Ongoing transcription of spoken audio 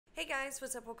Hey guys,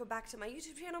 what's up? Welcome back to my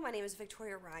YouTube channel. My name is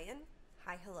Victoria Ryan.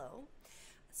 Hi, hello.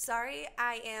 Sorry,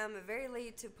 I am very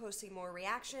late to posting more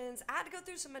reactions. I had to go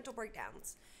through some mental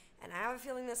breakdowns, and I have a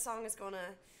feeling this song is going to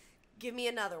give me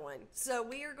another one. So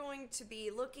we are going to be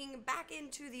looking back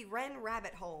into the Ren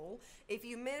rabbit hole. If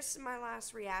you missed my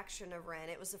last reaction of Ren,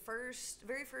 it was the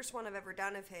very first one I've ever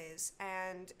done of his,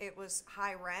 and it was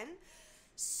Hi Ren.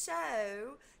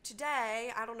 So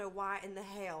today, I don't know why in the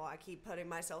hell I keep putting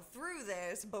myself through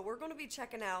this, but we're going to be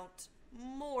checking out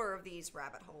more of these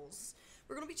rabbit holes.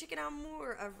 We're going to be checking out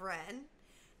more of Ren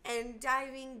and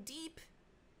diving deep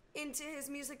into his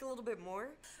music a little bit more.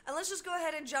 And let's just go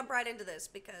ahead and jump right into this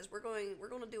because we're going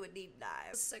to do a deep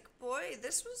dive. Sick Boy,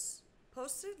 this was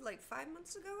posted like 5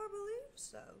 months ago, I believe.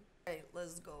 So, hey,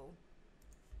 let's go.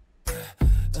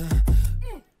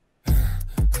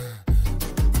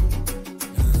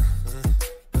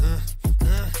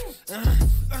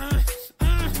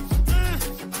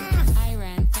 Hi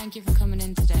Ren, thank you for coming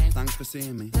in today. Thanks for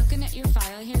seeing me. Looking at your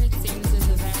file here, it seems there's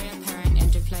a very apparent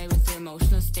interplay with your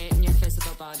emotional state and your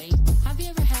physical body. Have you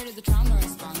ever heard of the trauma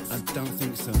response? I don't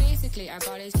think so. Basically, our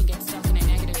bodies can get stuck in a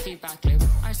negative feedback loop.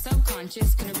 Our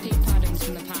subconscious can repeat patterns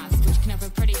from the past, which can have a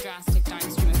pretty drastic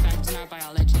downstream effect on our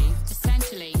biology.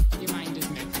 Essentially, your mind is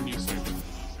making you sick.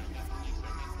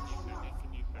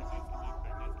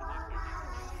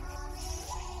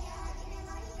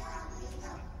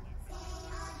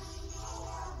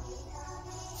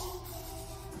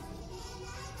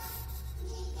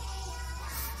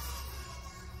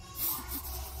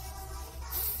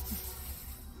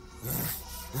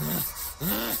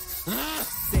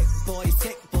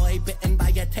 Sick boy, bitten by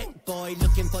a tick boy,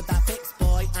 looking for that fix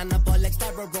boy, anabolic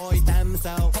steroids, damn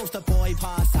so, poster boy,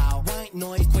 pass out, white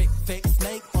noise, quick fix,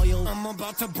 snake oil, I'm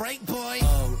about to break boy,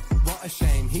 oh, what a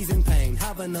shame, he's in pain,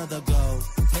 have another go,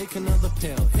 take another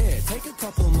pill, here, take a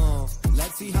couple more,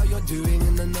 let's see how you're doing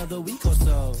in another week or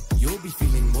so, you'll be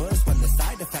feeling worse when the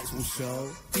side effects will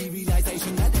show,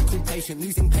 derealization, medical patient,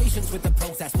 losing patience with the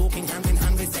process, walking hand in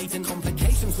hand with Satan,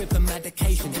 complications with the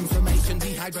medication, inflammation,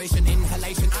 dehydration,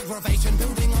 inhalation, aggravation,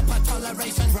 building up a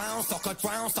toleration, drown, soccer,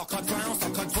 drown, soccer, drown,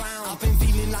 soccer, drown, I've been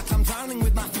feeling like I'm drowning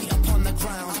with my feet upon the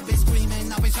ground, I've been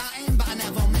screaming, I've been shouting, but I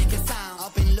never make a sound,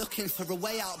 I've been looking for a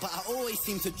way out, but I always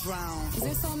seem to drown. Is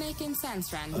this all making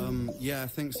sense, Ren? Yeah, I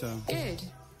think so. Good.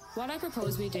 What I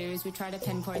propose we do is we try to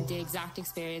pinpoint the exact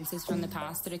experiences from the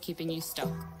past that are keeping you stuck.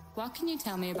 What can you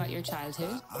tell me about your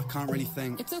childhood? I can't really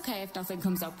think. It's okay if nothing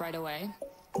comes up right away.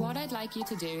 What I'd like you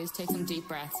to do is take some deep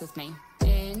breaths with me.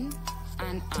 In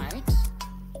and out.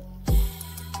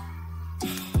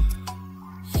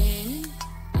 In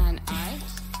and out.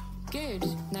 Good.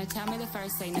 Now tell me the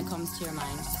first thing that comes to your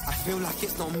mind. I feel like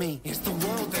it's not me, it's the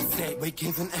world that's it. We're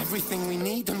given everything we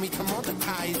need and we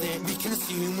commoditize it. We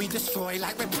consume, we destroy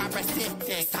like we're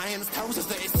parasitic. Science tells us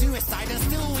that it's suicide and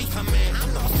still we commit.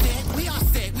 I'm not sick, we are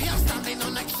sick. We are standing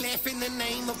on a cliff in the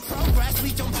name of progress.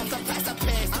 We jump off the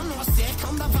precipice. I'm not sick,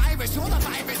 I'm the virus, you're the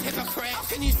virus, hypocrite. How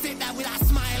can you sit there with that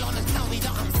smile on and tell me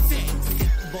that I'm sick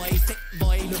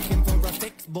boy, looking for a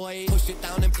fix boy. Push it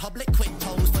down in public, quick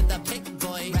pose for the pick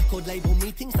boy. Record label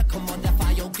meetings that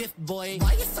commodify your gift boy.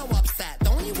 Why you so upset?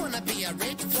 Don't you wanna be a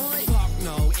rich boy? Fuck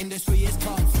no, industry is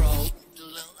cutthroat.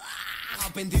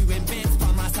 I've been doing bits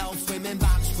by myself, swimming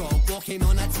backstroke, walking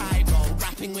on a tightrope,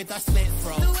 rapping with a slit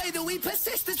throat. The way that we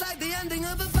persist is like the ending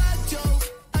of a bad joke.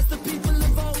 As the people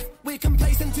evolve, we're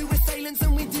complacent to assailants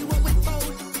and we do what we're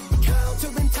told.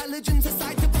 Counterintelligence, a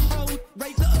sight to behold.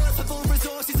 Rape the earth of all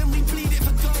resources and we bleed it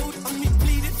for gold. And we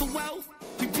bleed it for wealth,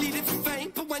 we bleed it for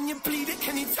fame. But when you bleed it,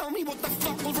 can you tell me what the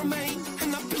fuck will remain?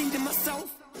 And I bleed in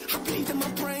myself, I bleed in my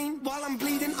brain. While I'm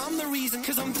bleeding, I'm the reason,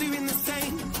 cause I'm doing the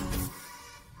same.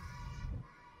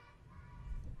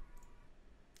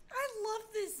 I love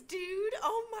this dude.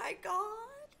 Oh my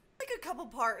god. Like a couple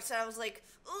parts that I was like,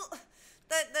 ugh,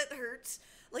 that hurts.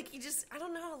 Like you just, I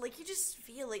don't know, like you just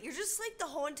feel it. You're just like the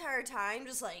whole entire time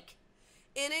just like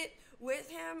in it with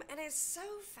him, and it's so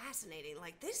fascinating.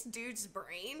 Like this dude's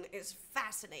brain is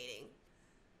fascinating.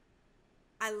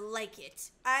 I like it.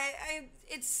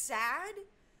 It's sad.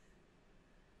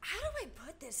 How do I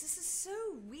put this? This is so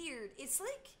weird. It's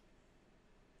like,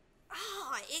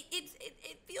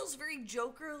 it feels very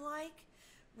Joker-like,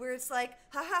 where it's like,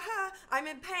 ha ha ha, I'm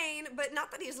in pain, but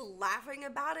not that he's laughing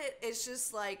about it. It's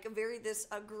just like this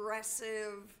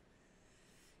aggressive,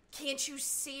 can't you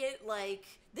see it? Like,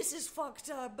 this is fucked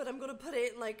up, but I'm gonna put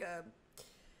it in like a,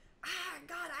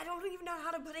 God, I don't even know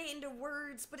how to put it into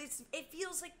words, but it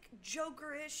feels like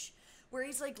Joker-ish, where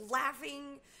he's like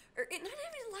laughing, or not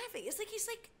even laughing, it's like he's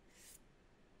like,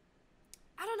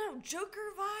 I don't know,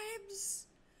 Joker vibes,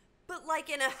 but like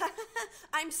in a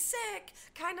I'm sick,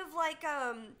 kind of like,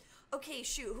 okay,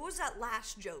 shoot, who was that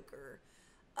last Joker?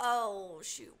 Oh,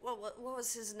 shoot, what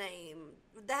was his name?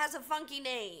 That has a funky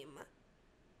name.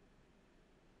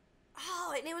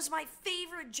 Oh, and it was my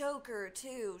favorite Joker,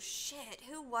 too. Shit,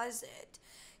 who was it?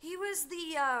 He was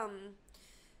the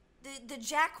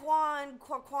Jaquan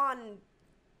Quaquan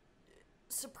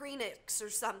Suprenix or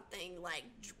something, like,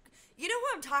 you know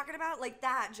what I'm talking about? Like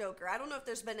that Joker. I don't know if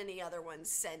there's been any other ones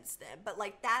since then, but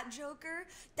like that Joker,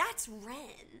 that's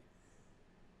Ren.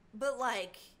 But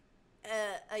like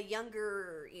a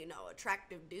younger, you know,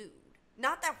 attractive dude.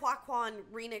 Not that Joaquin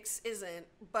Phoenix isn't,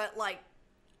 but like,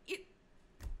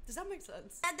 does that make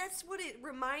sense? And that's what it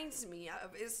reminds me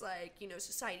of, is like, you know,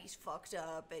 society's fucked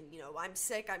up, and, you know, I'm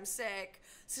sick,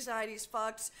 society's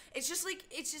fucked. It's just like,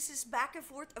 it's just this back and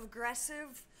forth of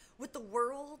aggressive with the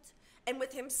world and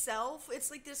with himself.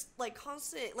 It's like this, like,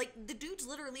 constant, like, the dude's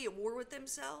literally at war with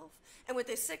himself and with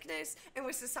his sickness and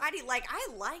with society. Like, I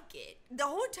like it. The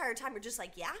whole entire time, we're just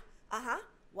like, yeah,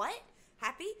 what?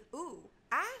 Happy? Ooh,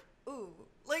 ooh.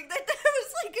 Like, that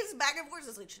was like his back and forth.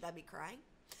 It's like, should I be crying?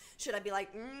 Should I be like,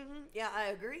 yeah, I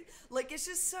agree? Like, it's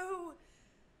just so,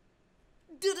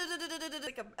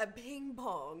 like a ping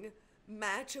pong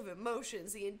match of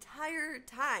emotions the entire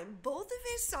time. Both of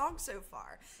his songs so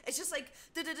far, it's just like,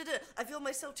 I feel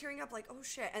myself tearing up, like, oh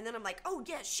shit, and then I'm like, oh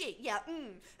yeah, shit, yeah,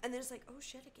 and then it's like, oh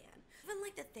shit again. Even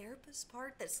like the therapist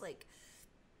part that's like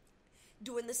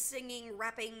doing the singing,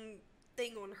 rapping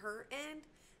thing on her end,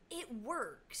 it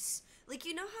works. Like,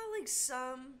 you know how like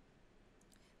some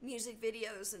music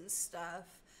videos and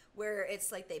stuff where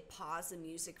it's like they pause the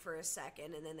music for a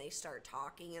second and then they start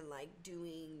talking and like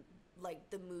doing like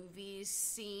the movie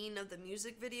scene of the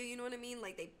music video, you know what I mean?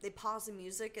 Like they pause the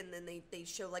music and then they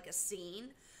show like a scene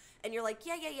and you're like,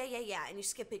 yeah, and you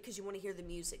skip it because you want to hear the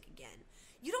music again.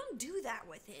 You don't do that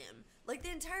with him. Like the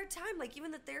entire time, like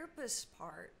even the therapist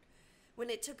part,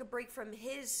 when it took a break from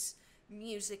his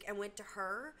music and went to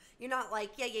her, you're not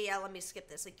like, yeah, let me skip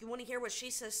this. Like, you want to hear what she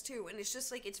says too. And it's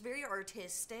just like, it's very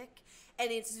artistic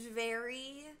and it's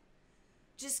very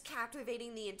just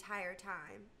captivating the entire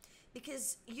time.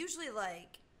 Because usually,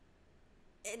 like,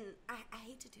 and I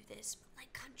hate to do this, but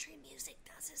like country music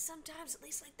does it sometimes, at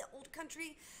least like the old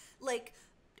country, like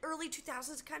early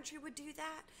 2000s country would do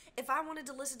that. If I wanted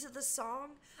to listen to the song,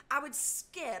 I would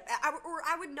skip, or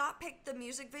I would not pick the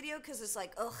music video because it's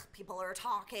like, ugh, people are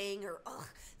talking, or ugh,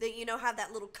 they, you know, have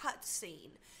that little cut scene.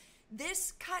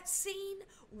 This cut scene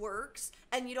works,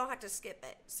 and you don't have to skip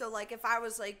it. So, like, if I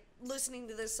was, like, listening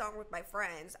to this song with my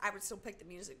friends, I would still pick the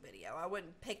music video. I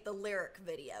wouldn't pick the lyric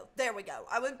video. There we go.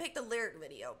 I wouldn't pick the lyric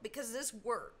video because this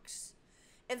works,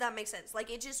 if that makes sense.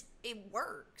 Like, it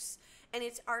works. And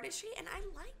it's artistry, and I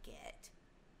like it.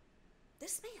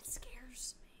 This man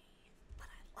scares me, but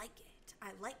I like it.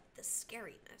 I like the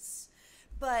scariness.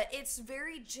 But it's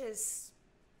very just,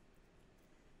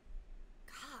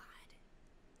 God,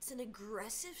 it's an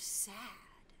aggressive sad.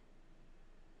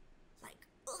 Like,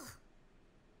 ugh.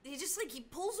 He just, like, he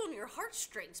pulls on your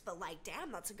heartstrings, but, like,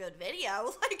 damn, that's a good video.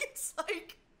 Like, it's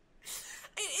like,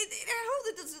 I hope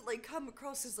that doesn't, like, come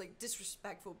across as, like,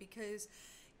 disrespectful, because,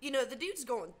 you know, the dude's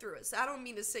going through it, so I don't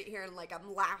mean to sit here and, like,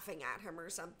 I'm laughing at him or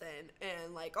something,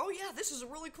 and, like, oh, yeah, this is a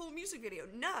really cool music video.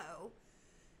 No.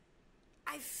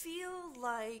 I feel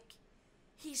like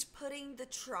he's putting the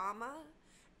trauma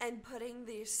and putting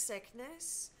the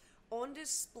sickness on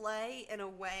display in a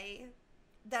way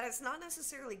that it's not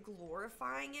necessarily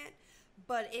glorifying it,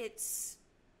 but it's,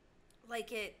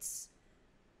 like, it's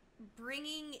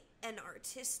bringing an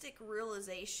artistic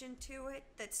realization to it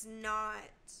that's not,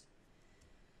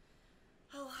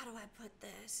 oh, how do I put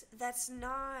this? That's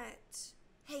not,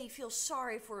 hey, feel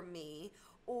sorry for me,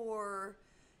 or,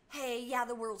 hey, yeah,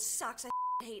 the world sucks, I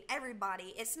hate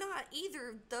everybody. It's not either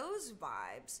of those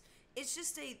vibes. It's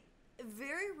just a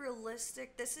very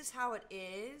realistic, this is how it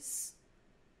is,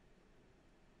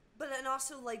 but then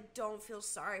also, like, don't feel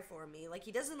sorry for me. Like,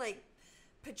 he doesn't, like,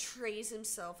 portrays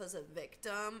himself as a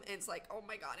victim, and it's like, oh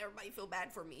my god, everybody feel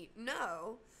bad for me.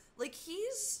 No. Like,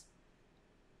 he's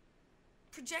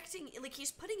projecting, like, he's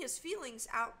putting his feelings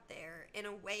out there in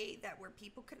a way that where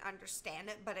people can understand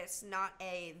it, but it's not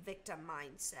a victim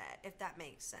mindset, if that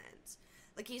makes sense.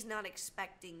 Like, he's not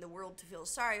expecting the world to feel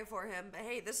sorry for him, but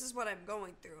hey, this is what I'm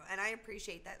going through, and I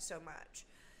appreciate that so much.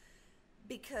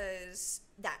 Because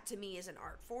that, to me, is an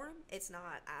art form. It's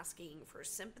not asking for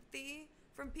sympathy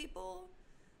from people.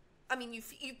 I mean, you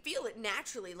feel it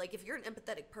naturally. Like, if you're an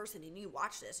empathetic person and you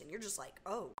watch this and you're just like,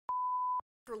 oh,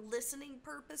 for listening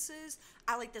purposes,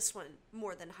 I like this one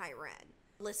more than High Ren.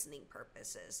 Listening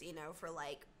purposes, you know, for,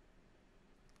 like,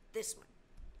 this one.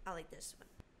 I like this one.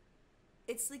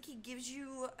 it's like he gives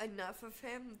you enough of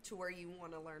him to where you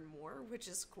want to learn more, which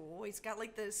is cool. He's got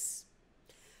like this,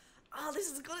 oh, this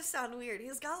is gonna sound weird.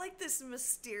 He's got like this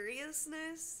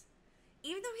mysteriousness.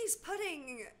 Even though he's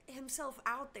putting himself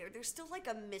out there, there's still like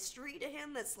a mystery to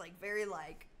him that's like very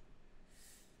like,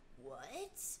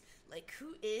 what? Like,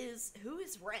 who is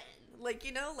Ren? Like,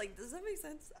 you know, like, does that make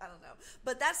sense? I don't know.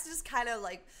 But that's just kind of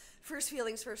like first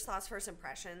feelings, first thoughts, first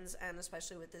impressions, and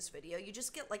especially with this video, you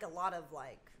just get like a lot of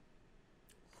like,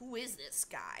 who is this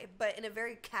guy? But in a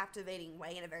very captivating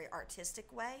way, in a very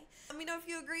artistic way. Let me know if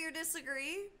you agree or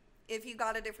disagree. If you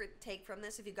got a different take from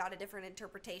this, if you got a different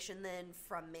interpretation than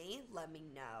from me, let me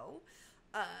know.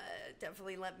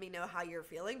 Definitely let me know how you're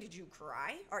feeling. Did you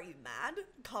cry? Are you mad?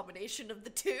 Combination of the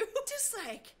two. Just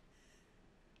like,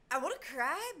 I want to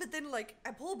cry, but then like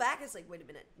I pull back. It's like, wait a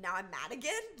minute, now I'm mad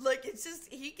again. Like, it's just,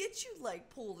 he gets you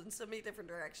like pulled in so many different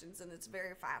directions, and it's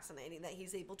very fascinating that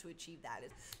he's able to achieve that.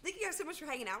 Thank you guys so much for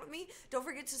hanging out with me. Don't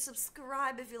forget to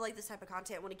subscribe if you like this type of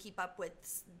content. Want to keep up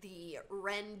with the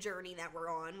Ren journey that we're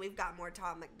on. We've got more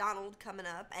Tom McDonald coming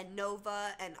up, and Nova,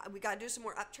 and we got to do some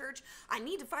more Upchurch. I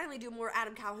need to finally do more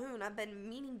Adam Calhoun. I've been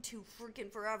meaning to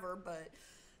freaking forever, but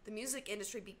the music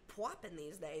industry be pwopping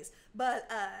these days. But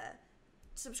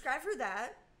subscribe for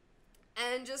that.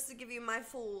 And just to give you my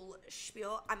full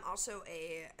spiel, I'm also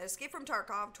a Escape from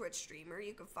Tarkov Twitch streamer.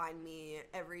 You can find me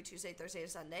every Tuesday, Thursday, and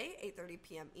Sunday, 8:30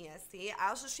 p.m. EST. I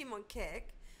also stream on Kick.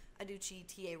 I do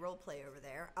GTA roleplay over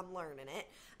there. I'm learning it.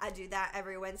 I do that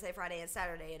every Wednesday, Friday, and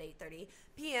Saturday at 8:30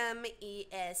 p.m.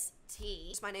 EST.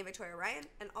 It's my name, Victoria Ryan,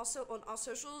 and also on all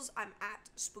socials, I'm at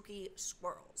Spooky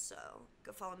Squirrel. So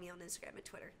go follow me on Instagram and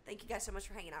Twitter. Thank you guys so much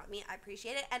for hanging out with me. I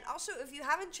appreciate it. And also, if you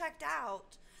haven't checked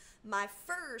out my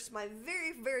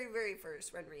very, very, very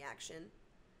first Ren reaction,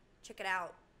 check it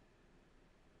out.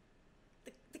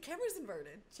 The camera's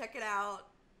inverted. Check it out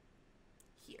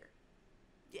here.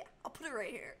 Yeah, I'll put it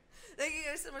right here. Thank you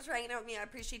guys so much for hanging out with me. I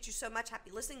appreciate you so much.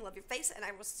 Happy listening. Love your face. And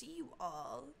I will see you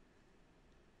all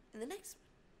in the next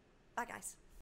one. Bye, guys.